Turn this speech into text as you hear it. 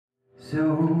So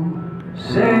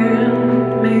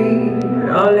send me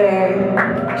a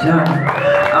letter,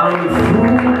 I'm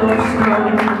full of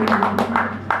stone.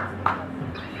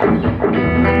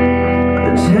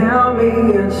 Tell me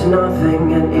it's nothing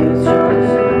and it's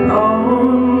just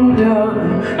under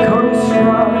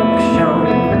construction.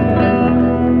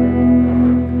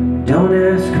 Don't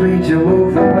ask me to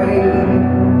move away,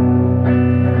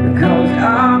 cause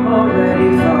I'm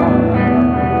already far.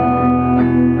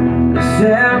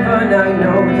 Seven, I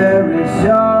know there is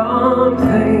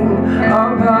something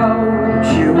about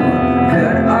you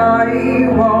that I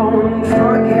won't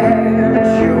forget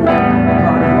you.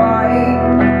 But why,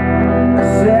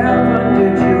 seven,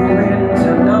 did you win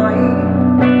tonight?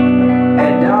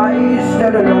 And I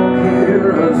stood alone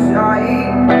here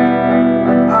aside.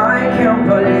 I can't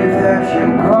believe that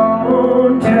you're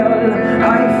gone till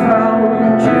I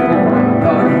found you.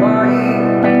 But why,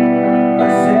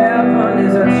 seven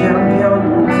is a champion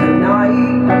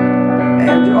tonight,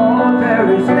 and all there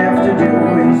is left to do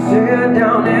is sit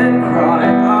down and cry.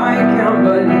 I can't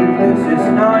believe this is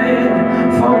not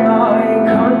for my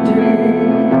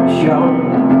condition.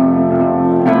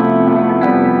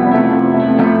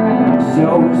 So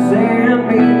send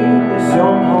me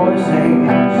some horses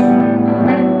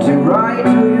to ride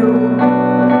to you.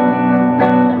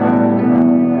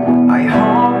 I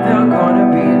hope they're gonna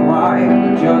be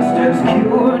wild, just as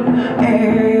cute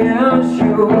as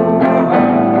you are.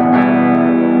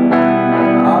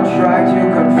 I'll try to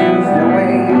confuse the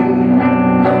way,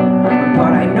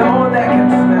 but I know they can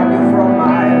smell you from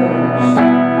miles.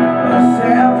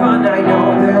 Seven, I know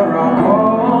they're all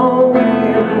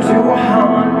going to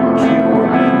haunt you,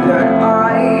 that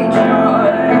I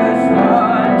just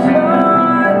want to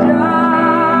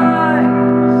die.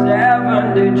 Seven,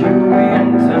 did you win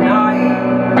tonight?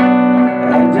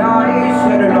 And I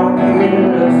stood along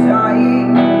here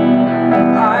aside.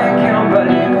 I can't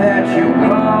believe that you're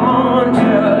gone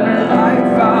till I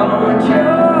found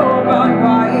you. But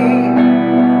why,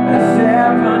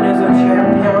 seven is a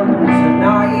champion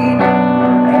tonight,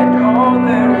 and all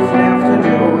there is left to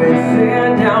do is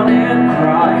sit down and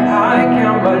cry. I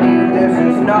can't believe this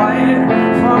is not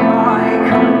for my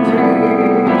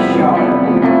condition.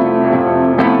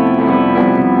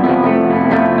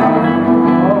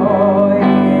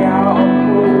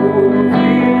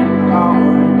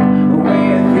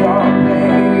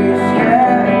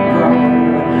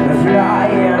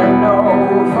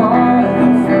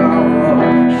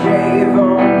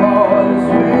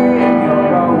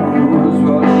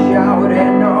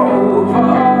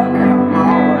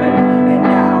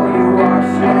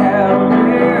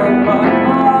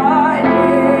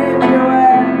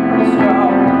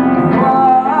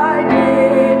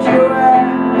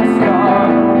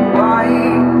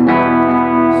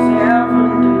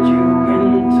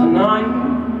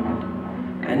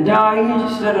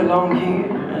 Along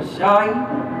here aside.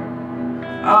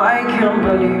 I can't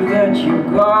believe that you're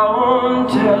gone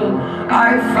till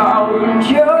I found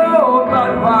you.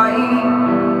 But why,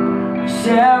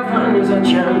 seven is a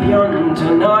champion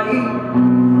tonight,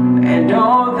 and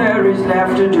all there is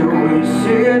left to do is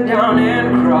sit down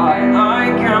and cry.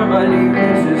 I can't believe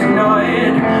this is not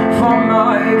for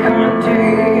my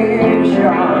condition.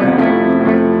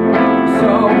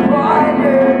 So why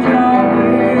did you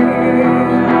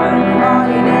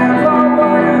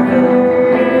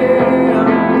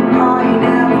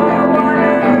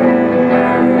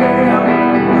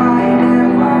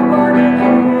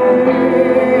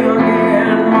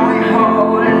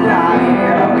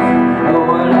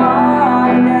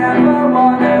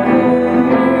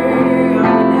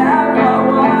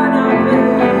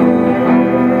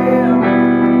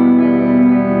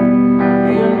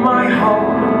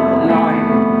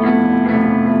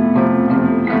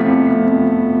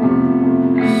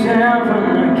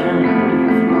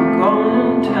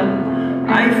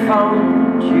I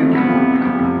found you.